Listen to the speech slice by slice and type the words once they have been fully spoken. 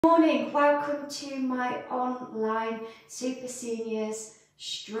Morning, welcome to my online super seniors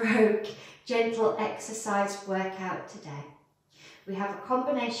stroke gentle exercise workout today. We have a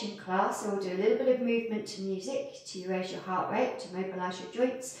combination class, so we'll do a little bit of movement to music to raise your heart rate, to mobilise your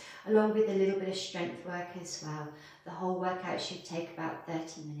joints, along with a little bit of strength work as well. The whole workout should take about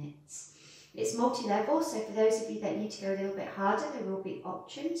 30 minutes. It's multi-level, so for those of you that need to go a little bit harder, there will be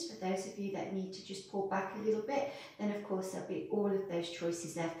options. For those of you that need to just pull back a little bit, then of course there'll be all of those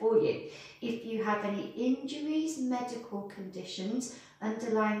choices there for you. If you have any injuries, medical conditions,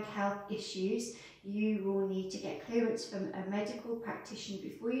 underlying health issues, you will need to get clearance from a medical practitioner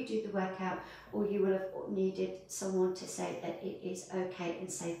before you do the workout, or you will have needed someone to say that it is okay and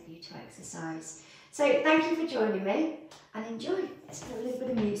safe for you to exercise. So thank you for joining me and enjoy. Let's put a little bit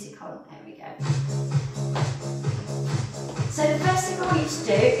of music on. There we go. So the first thing I want you to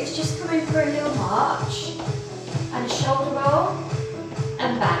do is just come in for a little march and a shoulder roll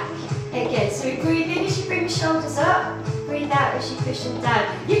and back. Again, so we breathe in as you bring the shoulders up, breathe out as you push them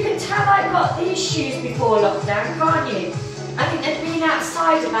down. You can tell I got these shoes before lockdown, can't you? I think they've been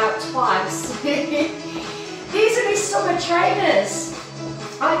outside about twice. These are my summer trainers.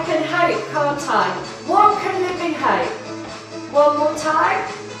 I can hope, can't I? One can live in hope. One more time.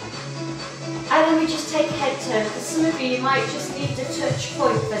 And then we just take a head turn. For some of you, you might just need a touch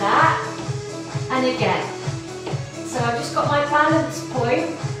point for that. And again. So I've just got my balance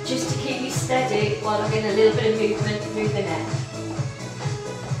point just to keep you steady while I'm getting a little bit of movement through the neck.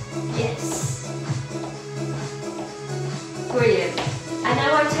 Yes. Brilliant. And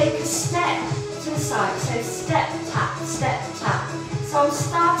now I take a step to the side. So step, tap, step, tap. So I'm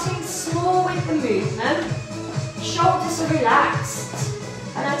starting small with the movement, shoulders are relaxed,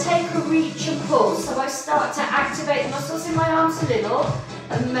 and I take a reach and pull. So I start to activate the muscles in my arms a little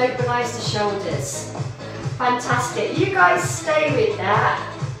and mobilise the shoulders. Fantastic, you guys stay with that.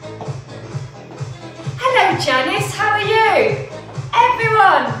 Hello Janice, how are you?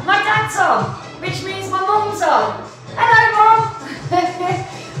 Everyone, my dad's on, which means my mum's on. Hello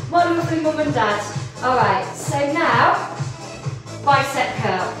mum, my lovely mum and dad. All right, so now, bicep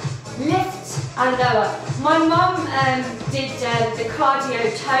curl, lift and lower. My mum did the cardio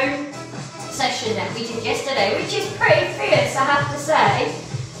tone session that we did yesterday, which is pretty fierce, I have to say.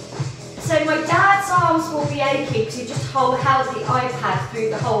 So my dad's arms will be aching because he just held the iPad through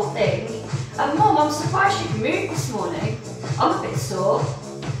the whole thing. And Mum, I'm surprised you can move this morning. I'm a bit sore.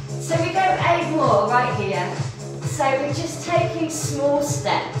 So we go 8 more right here. So we're just taking small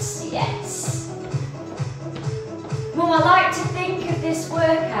steps, yes. Mum, I like to think of this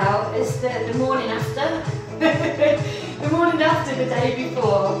workout as the morning after. The morning after the day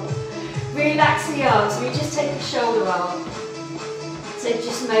before. Relax the arms, we just take a shoulder roll. So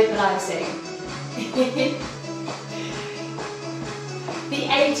just mobilising. The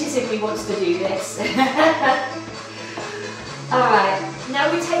 80s in me wants to do this. Alright, now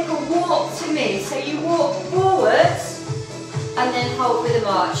we take a walk to me. So you walk forwards and then hold with a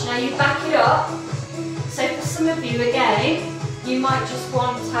march. Now you back it up. So for some of you again, you might just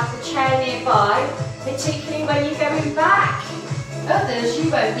want to have the chair nearby, particularly when you're going back. Others, you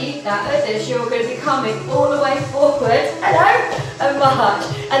won't need that. Others, you're going to be coming all the way forward, hello, and march.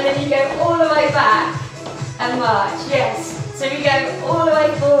 And then you go all the way back and march, yes. So we go all the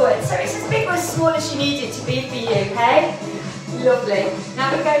way forward. So it's as big or as small as you need it to be for you, okay? Lovely.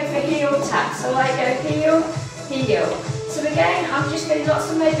 Now we're going for heel tap. So I go heel, heel. So again, I'm just getting lots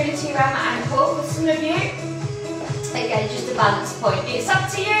of mobility around my ankle. For some of you, again, just a balance point. It's up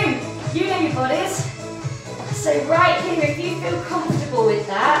to you. You know your bodies. So right here, if you feel comfortable with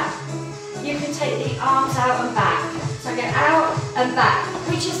that, you can take the arms out and back. So I go out and back,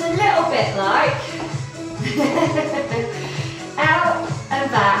 which is a little bit like out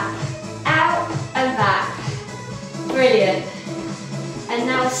and back, out and back. Brilliant. And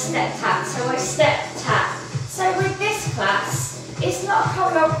now a step tap. So I step tap. So with this class, it's not a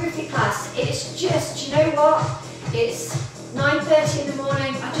choreography class. It's just, you know what? It's 9:30 in the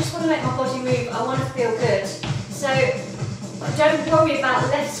morning. I just want to make my body move. I want to feel good. So don't worry about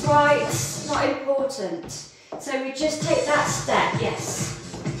left, right. It's not important. So we just take that step, yes.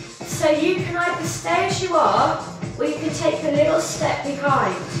 So you can either stay as you are, or you can take a little step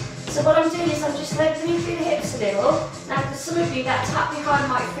behind. So what I'm doing is I'm just lengthening through the hips a little. Now for some of you, that tap behind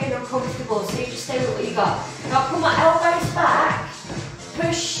might feel uncomfortable, so you just stay with what you got. Now pull my elbows back,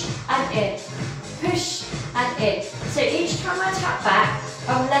 push and in, push and in. So each time I tap back,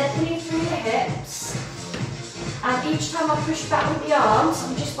 I'm lengthening through the hips. And each time I push back with the arms,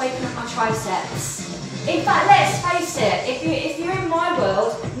 I'm just waking up my triceps. In fact, let's face it, if you're in my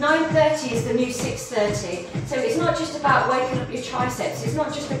world, 9:30 is the new 6:30. So it's not just about waking up your triceps, it's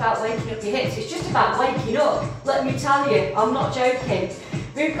not just about waking up your hips, it's just about waking up. Let me tell you, I'm not joking.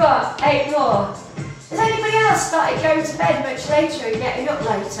 We've got 8 more. Has anybody else started going to bed much later and getting up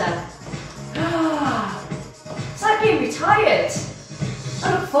later? It's like being retired.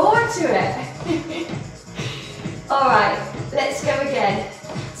 I look forward to it. Alright, let's go again.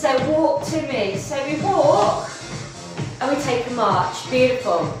 So walk to me. So we walk and we take a march.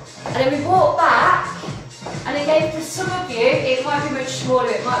 Beautiful. And then we walk back. And again, for some of you, it might be much smaller.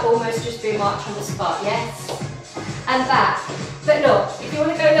 It might almost just be a march on the spot, yes? And back. But look, if you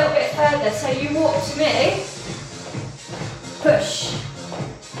want to go a little bit further, so you walk to me, push,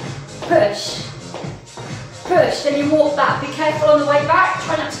 push, push, then you walk back. Be careful on the way back,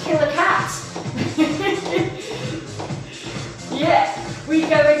 try not to kill the cat. Yeah, we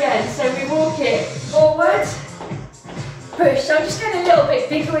go again. So we walk it forward, push. So I'm just going a little bit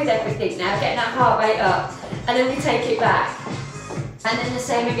bigger with everything now, getting that heart rate up. And then we take it back. And then the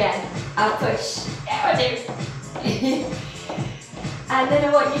same again. I'll push. Yeah, I do. And then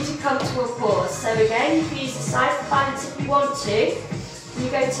I want you to come to a pause. So again, you can use the side for balance if you want to.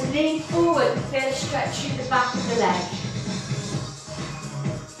 You're going to lean forward and feel a stretch through the back of the leg.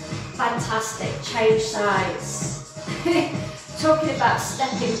 Fantastic. Change sides. Talking about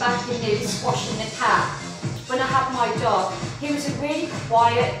stepping back and nearly squashing the cat. When I had my dog, he was a really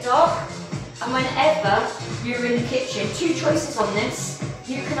quiet dog. And whenever you're in the kitchen, 2 choices on this.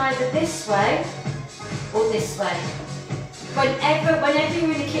 You can either this way or this way. Whenever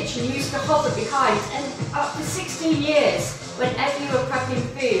you're in the kitchen, you used to hover behind, and up for 16 years, whenever you were prepping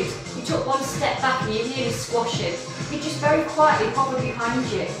food, you took 1 step back and you nearly squash it. You just very quietly hover behind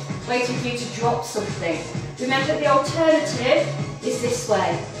you, waiting for you to drop something. Remember, the alternative is this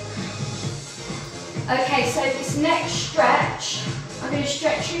way. Okay, so this next stretch, I'm going to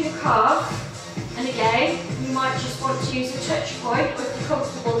stretch through the calf, and again, you might just want to use a touch point, or if you're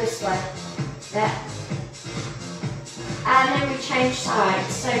comfortable this way. There. And then we change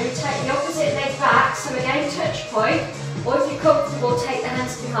sides. So we take the opposite leg back, so again touch point, or if you're comfortable, take the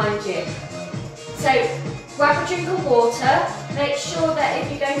hands behind you. So grab a drink of water, make sure that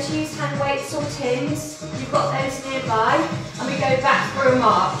if you're going to use hand weights or tins, you've got those nearby, and we go back for a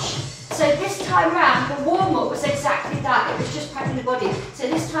march. So this time round, the warm-up was exactly that, it was just prepping the body. So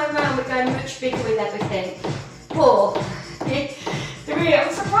this time round we're going much bigger with everything. 4, 3,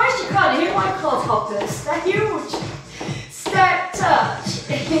 I'm surprised you can't hear my quad hoppers, they're huge. Step touch.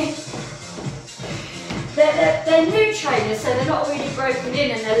 they're new trainers, so they're not really broken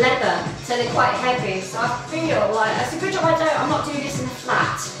in, and they're leather, so they're quite heavy. So I feel like it's a good job I'm not doing this in a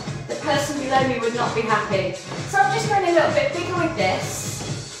flat. The person below me would not be happy. So I'm just going a little bit bigger with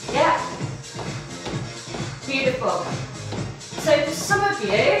this. Yeah. Beautiful. So for some of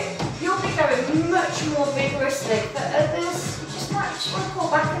you, you'll be going much more vigorously. For others, you just want to pull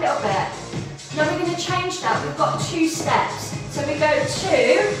back a little bit. Now we're going to change that. We've got 2 steps. So we go 2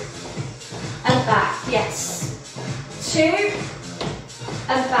 and back. Yes. 2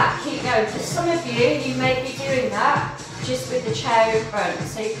 and back. Keep going. For some of you, you may be doing that just with the chair in front.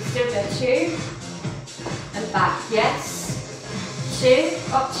 So you can still go 2 and back. Yes.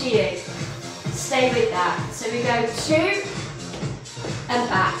 2. Up to you. Stay with that. So we go 2 and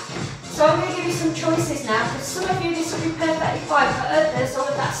back. So I'm going to give you some choices now. For some of you this will be perfectly fine. For others, all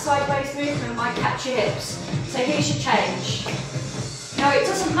of that sideways movement might catch your hips. So here's your change. Now it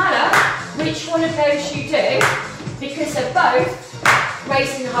doesn't matter which one of those you do, because they're both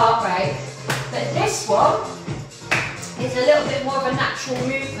raising the heart rate. But this one is a little bit more of a natural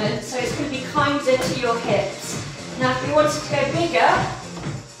movement, so it's going to be kinder to your hips. Now if you wanted to go bigger,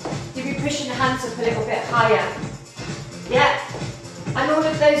 you'll be pushing the hands up a little bit higher. Yeah. And all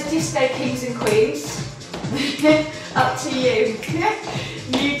of those disco kings and queens, up to you.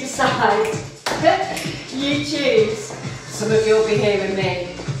 You decide. You choose. Some of you will be hearing me.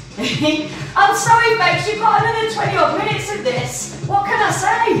 I'm sorry, babes, you've got another 20 odd minutes of this. What can I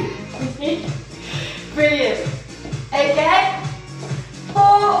say? Brilliant. Again.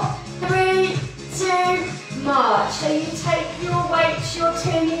 4, 3, 2, march. So you take your weights, your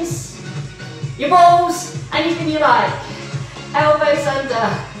tins, your balls, anything you like. Elbows under,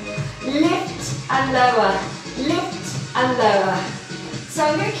 lift and lower, lift and lower. So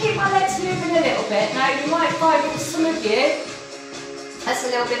I'm going to keep my legs moving a little bit. Now you might find for some of you, that's a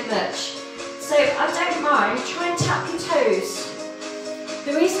little bit much. So I don't mind, try and tap your toes.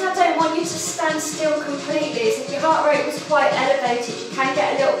 The reason I don't want you to stand still completely is if your heart rate was quite elevated, you can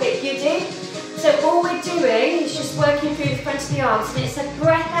get a little bit giddy. So all we're doing is just working through the front of the arms, and it's a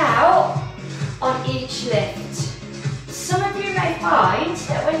breath out on each each lift. Some of you may find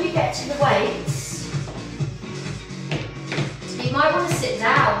that when you get to the weights, you might want to sit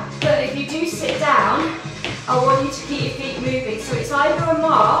down, but if you do sit down, I want you to keep your feet moving. So it's either a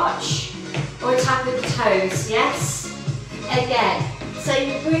march or a tap of the toes, yes? Again, so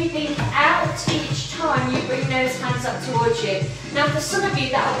you're breathing out each time you bring those hands up towards you. Now for some of you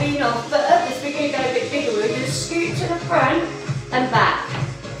that'll be enough, but others we're going to go a bit bigger. We're going to scoot to the front and back.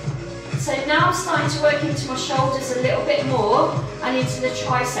 So now I'm starting to work into my shoulders a little bit more and into the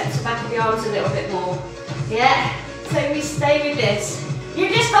triceps, the back of the arms a little bit more. Yeah, so we stay with this.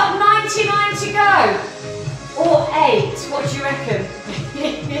 You've just got 99 to go. Or 8, what do you reckon?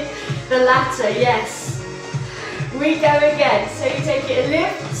 The latter, yes. We go again. So you take it a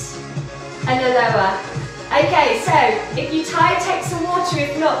lift and a lower. Okay, so if you're tired, take some water.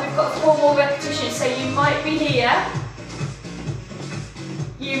 If not, we've got 4 more repetitions. So you might be here.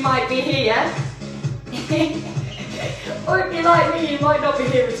 You might be here. Or if you're like me, you might not be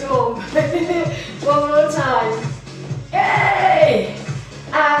here at all. One more time. Yay!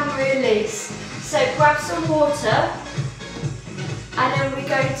 And release. So grab some water. And then we're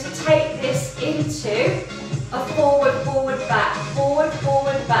going to take this into a forward, forward, back. Forward,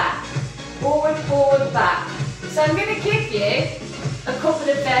 forward, back. Forward, forward, back. So I'm going to give you a couple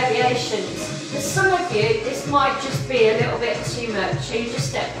of variations. For some of you, this might just be a little bit too much. So you just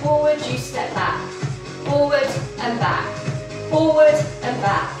step forward, you step back. Forward and back. Forward and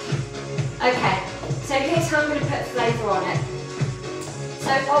back. Okay, so here's how I'm going to put flavour on it.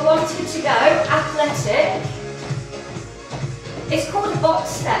 So if I wanted to go athletic, it's called a box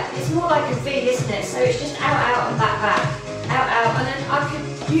step. It's more like a V, isn't it? So it's just out, out and back, back. Out, out. And then I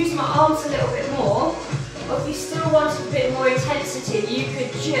could use my arms a little bit more. Or if you still want a bit more intensity, you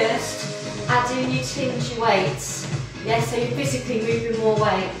could just add in your tinge weights. Yeah, so you're physically moving more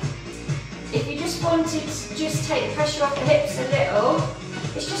weight. If you just wanted to just take the pressure off the hips a little,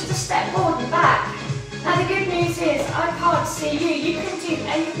 it's just a step forward and back. Now the good news is, I can't see you. You can do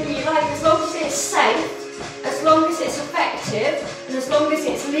anything you like as long as it's safe, as long as it's effective, and as long as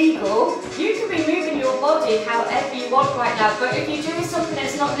it's legal. You can be moving your body however you want right now, but if you're doing something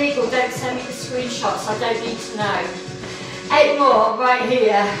that's not legal, don't send me the screenshots. I don't need to know. 8 more right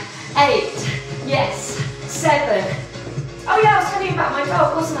here. 8, yes. 7. Oh yeah, I was telling you about my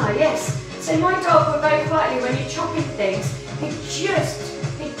dog, wasn't I? Yes. So my dog will very quietly, when you're chopping things, he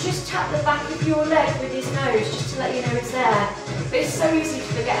just tap the back of your leg with his nose just to let you know it's there. But it's so easy to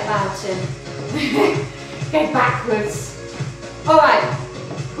forget about him. Go backwards. Alright,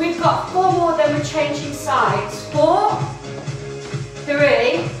 we've got 4 more, then we're changing sides. 4,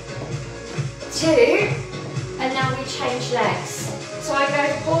 3, 2, and now we change legs. So I go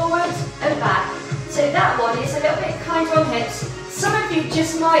forward and back. So that one is a little bit kinder on hips. Some of you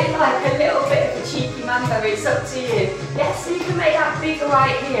just might like a little bit of a cheeky mambo, it's up to you. Yes, so you can make that bigger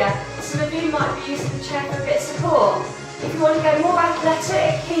right here. Some of you might be using the chair for a bit of support. If you want to go more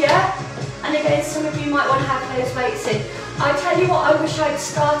athletic here, and again some of you might want to have those weights in. I tell you what, I wish I'd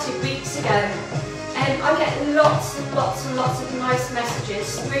started weeks ago. I get lots and lots and lots of nice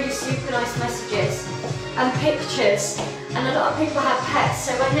messages, really super nice messages, and pictures. And a lot of people have pets,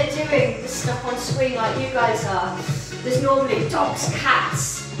 so when they're doing the stuff on screen like you guys are, there's normally dogs,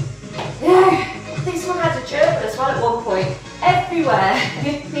 cats. Yeah, I think someone had a gerbil as well at one point. Everywhere.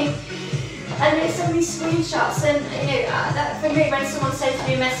 And it's so many screenshots, and you know, that for me, when someone sends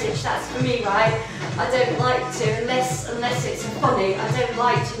me a message, that's for me, right? I don't like to, unless it's funny, I don't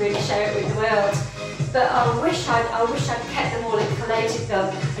like to really share it with the world. But I wish I'd kept them all and collated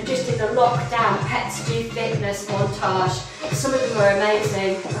them and just did a lockdown pets do fitness montage. Some of them are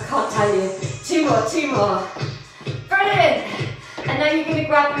amazing, I can't tell you. 2 more. Brilliant! And now you're going to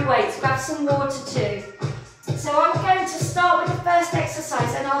grab your weights, grab some water too. So I'm going to start with the first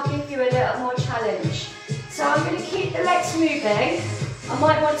exercise and I'll give you a little more challenge. So I'm going to keep the legs moving. I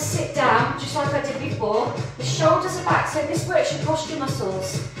might want to sit down, just like I did before. The shoulders are back, so this works your posture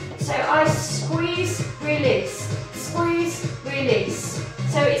muscles. So I squeeze, release, squeeze, release.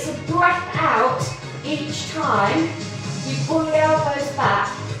 So it's a breath out each time. You pull the elbows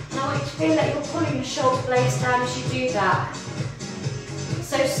back. Now I want you to feel that you're pulling the shoulder blades down as you do that.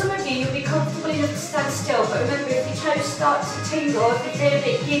 So some of you, you'll be comfortable enough to stand still, but remember if your toes start to tingle, if you feel a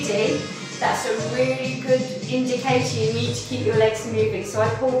bit giddy, that's a really good indicator you need to keep your legs moving. So I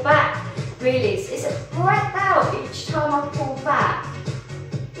pull back, release. It's a breath out each time I pull back.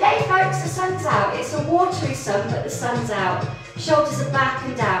 Yay folks, the sun's out. It's a watery sun, but the sun's out. Shoulders are back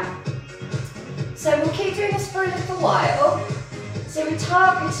and down. So we'll keep doing this for a little while. So we're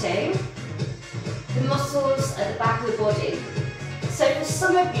targeting the muscles at the back of the body. So So for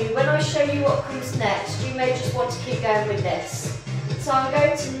some of you, when I show you what comes next, you may just want to keep going with this. So I'm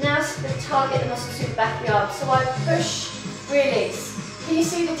going to now target the muscles through the back of the arm. So I push, release. Can you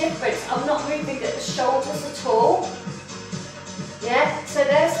see the difference? I'm not moving at the shoulders at all. Yeah, so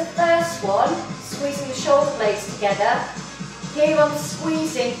there's the first one, squeezing the shoulder blades together. Here I'm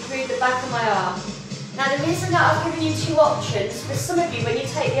squeezing through the back of my arm. Now the reason that I've given you two options, for some of you when you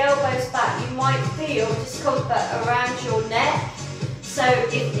take the elbows back you might feel discomfort around your neck. So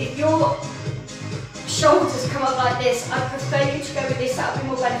if your shoulders come up like this, I prefer you to go with this, that would be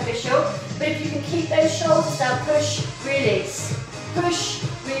more beneficial. But if you can keep those shoulders down, push, release. Push,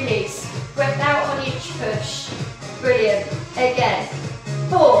 release. Breath out on each push. Brilliant. Again.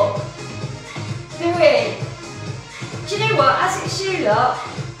 4, 3. Do you know what? As it's you lot,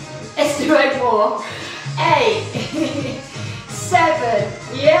 let's do 8 more. 8, 7,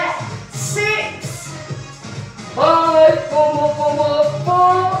 yeah, 6, 5, 4 more, 4 more,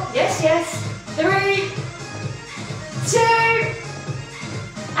 4, yes, 3, 2,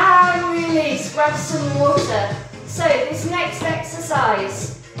 and release, grab some water. So this next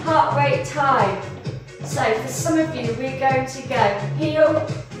exercise, heart rate time. So for some of you, we're going to go heel,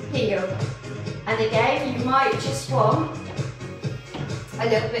 heel. And again, you might just want a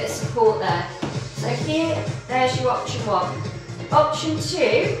little bit of support there. So here, there's your option 1. Option 2,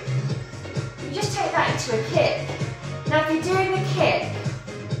 you just take that into a kick. Now if you're doing the kick,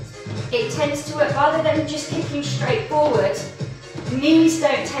 it tends to work, rather than just kicking straight forward, knees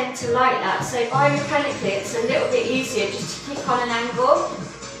don't tend to like that. So biomechanically, it's a little bit easier just to kick on an angle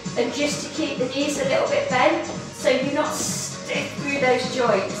and just to keep the knees a little bit bent so you're not stiff through those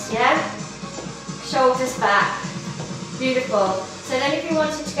joints, yeah? Shoulders back. Beautiful. So then if you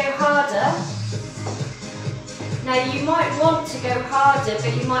wanted to go harder, now you might want to go harder,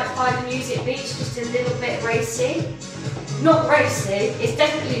 but you might find the music beats just a little bit racy. Not racy, it's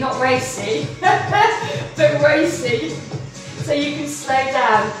definitely not racy, but racy. So you can slow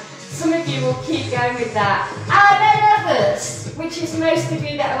down. Some of you will keep going with that. And then others, which is most of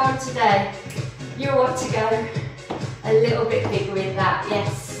you that are on today, you'll want to go a little bit bigger with that,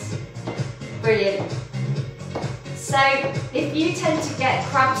 yes. Brilliant. So if you tend to get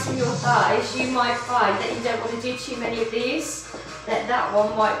cramps in your thighs, you might find that you don't want to do too many of these, that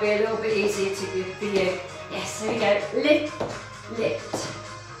one might be a little bit easier to do for you. Yes, here we go. Lift, lift.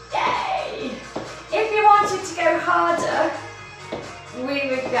 Yay! If you wanted to go harder, we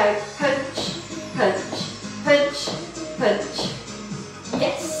would go punch, punch, punch, punch.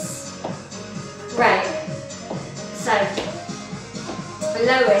 Yes. Great. So,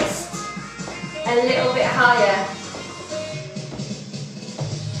 lowest, a little bit higher.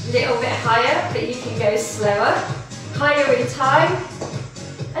 Little bit higher, but you can go slower. Higher in time.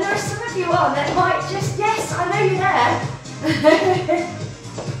 And there are some of you on that might just, yes, I know you're there.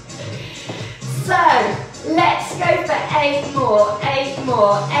 So, let's go for 8 more, 8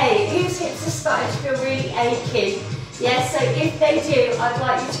 more, 8. Whose hips are starting to feel really achy? Yes, so if they do, I'd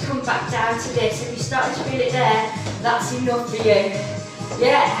like you to come back down to this. If you're starting to feel it there, that's enough for you.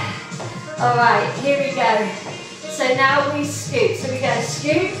 Yeah. All right, here we go. So now we scoot. So we go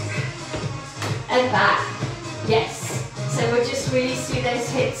scoot and back. Yes. So we'll just release through those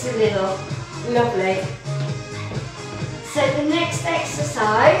hips a little. Lovely. So the next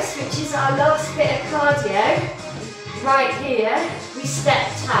exercise, which is our last bit of cardio, right here, we step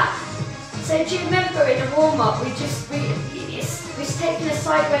tap. So do you remember in a warm-up, it's taking a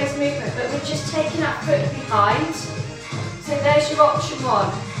sideways movement, but we're just taking that foot behind. So there's your option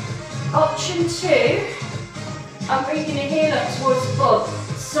 1. Option 2, I'm bringing the heel up towards the bum.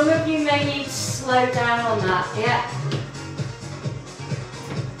 Some of you may need to slow down on that, yeah?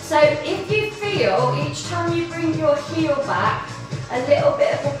 So if you feel each time you bring your heel back, a little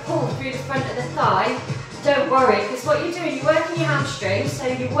bit of a pull through the front of the thigh, don't worry, because what you're doing, you're working your hamstrings, so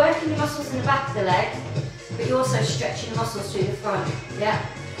you're working the muscles in the back of the leg, but you're also stretching the muscles through the front, yeah?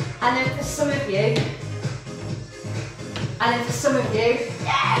 And then for some of you,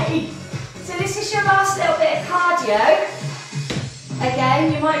 yay! So this is your last little bit of cardio.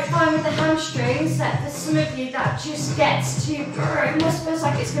 Again, you might find with the hamstrings that for some of you that just gets too, it almost feels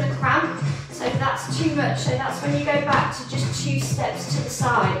like it's going to cramp. So that's too much. So that's when you go back to just 2 steps to the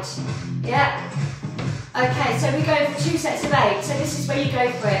side. Yeah? Okay, so we're going for 2 sets of 8. So this is where you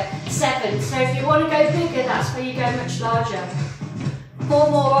go for it. 7. So if you want to go bigger, that's where you go much larger. 4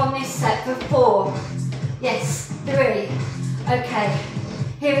 more on this set for 4. Yes, 3. Okay,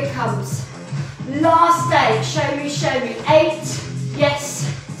 here it comes. Last 8. Show me, show me. 8. Yes,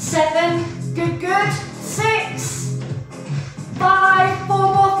 7, good, good, 6, 5, 4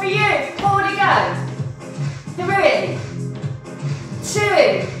 more for you, 4 to go, 3,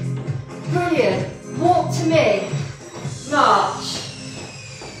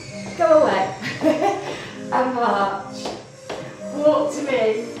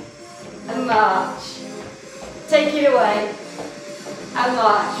 march. Take it away, and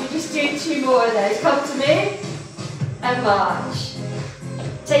march. We just do 2 more of those. Come to me, and march.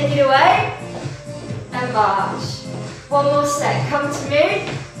 Take it away, and march. 1 more set. Come to me,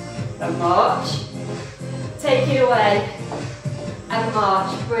 and march. Take it away, and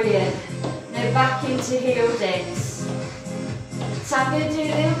march. Brilliant. Now back into heel digs. So I'm going to do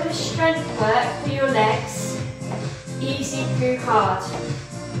a little bit of strength work for your legs. Easy through hard.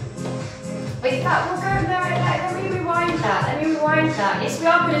 Wait, that will go there. Let me rewind that. Yes, we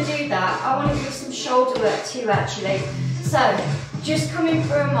are going to do that. I want to do some shoulder work too, actually. So, just coming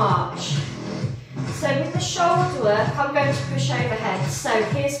for a march. So with the shoulder work, I'm going to push overhead. So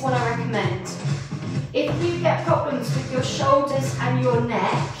here's what I recommend. If you get problems with your shoulders and your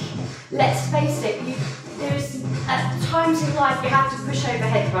neck, let's face it, there's times in life you have to push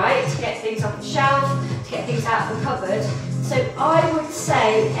overhead, right? To get things off the shelf, to get things out of the cupboard. So I would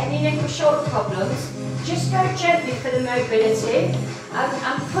say any neck or shoulder problems, just go gently for the mobility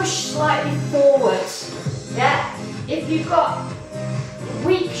and push slightly forward. Yeah? If you've got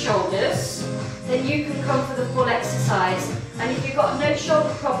weak shoulders, then you can come for the full exercise. And if you've got no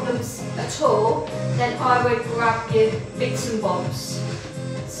shoulder problems at all, then I would grab your bits and bobs.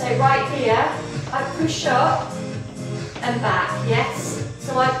 So right here, I push up and back, yes?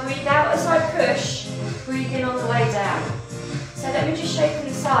 So I breathe out as I push, breathe in on the way down. So let me just show you from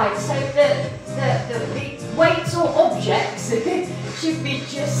the side. So the weights or objects should be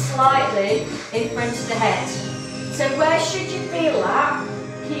just slightly in front of the head. So where should you feel that?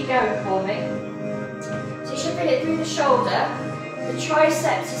 Keep going for me. So you should feel it through the shoulder. The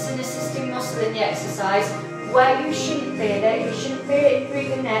triceps is an assisting muscle in the exercise. Where you shouldn't feel it, you shouldn't feel it through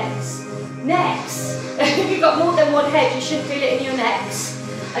the necks. If you've got more than one head, you shouldn't feel it in your necks.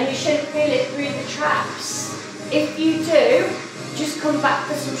 And you shouldn't feel it through the traps. If you do, just come back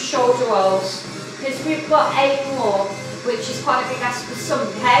for some shoulder rolls. Because we've got 8 more, which is quite a big ask for some.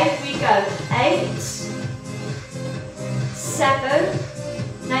 Okay, we go 8, 7.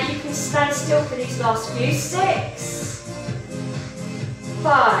 Now you can stand still for these last few. 6,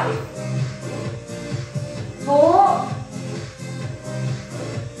 5, 4,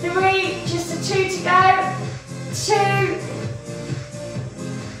 3, just a 2 to go, 2,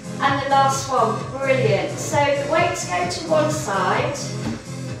 and the last one, brilliant. So the weights go to one side,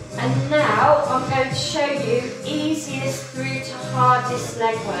 and now I'm going to show you easiest through to hardest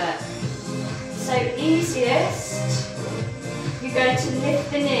leg work. So easiest, you're going to lift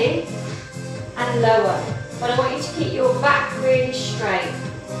the knee and lower, but I want you to keep your back really straight.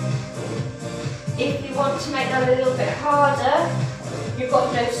 If you want to make that a little bit harder, you've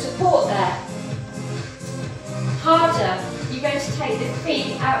got no support there. Harder, you're going to take the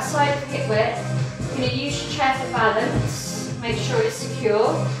feet outside of hip width. You're going to use your chair for balance. Make sure it's secure.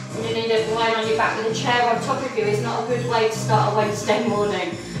 And you're going to end up lying on your back with a chair on top of you is not a good way to start a Wednesday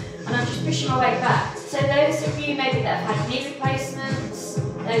morning. And I'm just pushing my way back. So those of you maybe that have had knee replacements,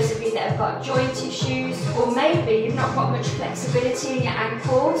 those of you that have got joint issues, or maybe you've not got much flexibility in your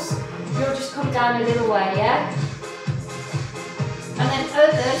ankles, you'll just come down a little way, yeah? And then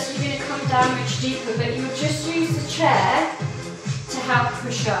others, you're going to come down much deeper, but you'll just use the chair to help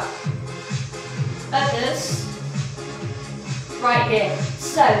push up. Others, right here.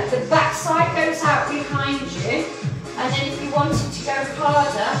 So the back side goes out behind you, and then if you wanted to go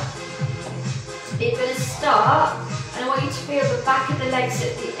harder, you're going to start, and I want you to feel the back of the legs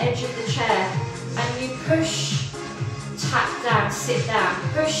at the edge of the chair, and you push, tap down, sit down,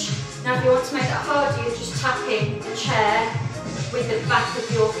 push. Now if you want to make that harder, you're just tapping the chair with the back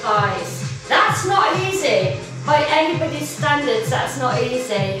of your thighs. That's not easy. By anybody's standards, that's not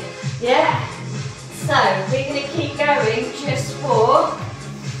easy. Yeah? So, we're going to keep going just for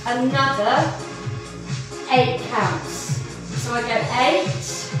another 8 counts. So I go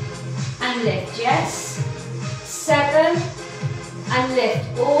 8 and lift, yes? 7 and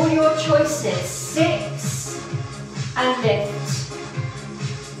lift. All your choices. 6 and lift.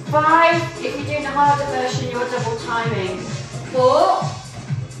 5, if you're doing the harder version, you're double timing. 4,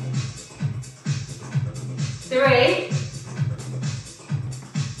 3,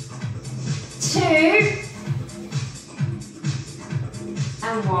 2,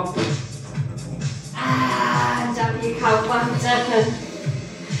 and 1. And up you come, well done.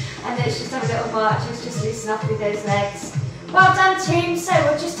 And let's just have a little march, let's just loosen up with those legs. Well done team, so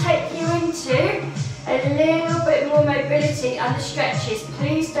we'll just take you into a little bit more mobility and the stretches.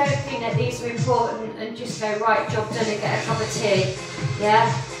 Please don't think that these are important and just go, right, job done and get a cup of tea.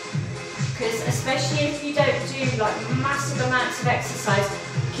 Yeah? Because especially if you don't do like massive amounts of exercise,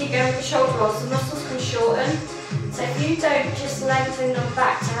 keep going with the shoulder rolls, the muscles can shorten. So if you don't just lengthen them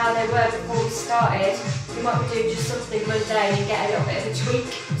back to how they were before we started, you might be doing just something mundane and get a little bit of a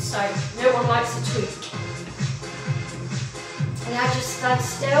tweak. So no one likes a tweak. And now just stand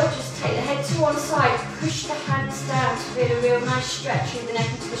still, just take the head to one side, push the hands down to feel a real nice stretch through the neck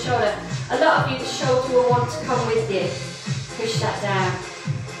into the shoulder. A lot of you, the shoulder will want to come with you. Push that down.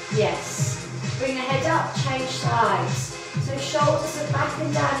 Yes. Bring the head up, change sides. So shoulders are back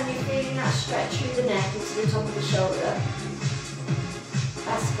and down and you're feeling that stretch through the neck into the top of the shoulder.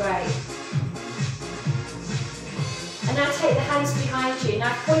 That's great. And now take the hands behind you.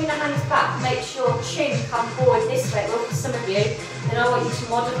 Now pulling the hands back, make sure chin come forward this way. Well, for some of you, then I want you to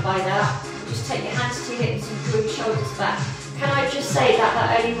modify that. Just take your hands to your hips and pull your shoulders back. Can I just say that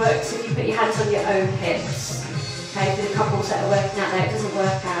that only works if you put your hands on your own hips? Okay, for the couples that are working out there, it doesn't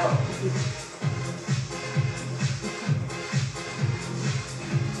work out.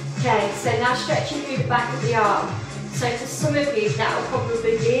 Okay, so now stretching through the back of the arm. So for some of you, that will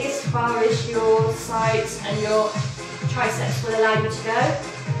probably be as far as your sides and your triceps will allow you to go,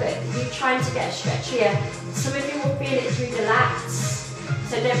 but you're trying to get a stretch here. Some of you will feel it through the lats,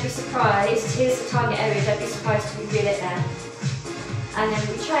 so don't be surprised. Here's the target area, don't be surprised if you feel it there. And then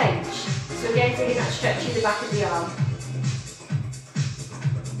we change. So again, feeling that stretch in the back of the arm.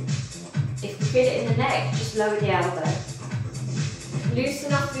 If you feel it in the neck, just lower the elbow.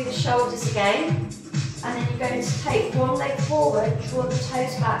 Loosen up through the shoulders again, and then you're going to take one leg forward, draw the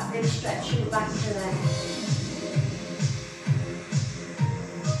toes back, then stretch in the back of the leg.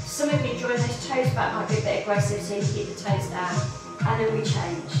 Some of you drawing those toes back might be a bit aggressive, so you keep the toes down, and then we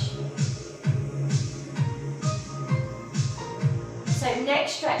change. So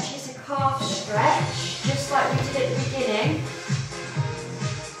next stretch is a calf stretch, just like we did at the beginning.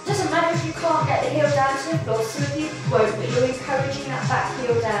 Doesn't matter if you can't get the heel down to the floor, some of you won't, but you're encouraging that back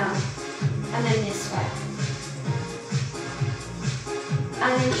heel down. And then this way.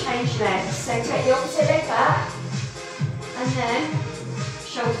 And then change legs. So take the opposite leg back, and then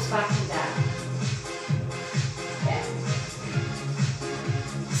shoulders back and down. Yeah.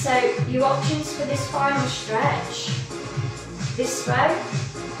 So your options for this final stretch, this way,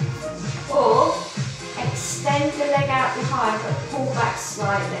 or extend the leg out behind but pull back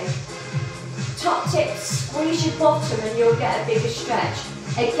slightly. Top tip, squeeze your bottom and you'll get a bigger stretch.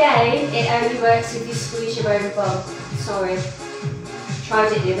 Again, it only works if you squeeze your own bum. Sorry.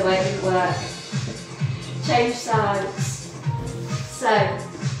 Tried it the other way, it didn't work. Change sides. So,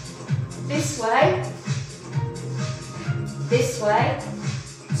 this way,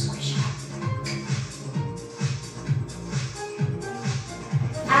 squish it.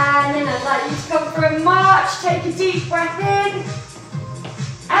 And then I'd like you to come for a march, take a deep breath in,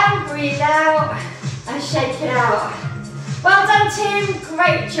 and breathe out, and shake it out. Well done, Tim,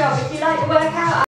 great job. If you like the workout,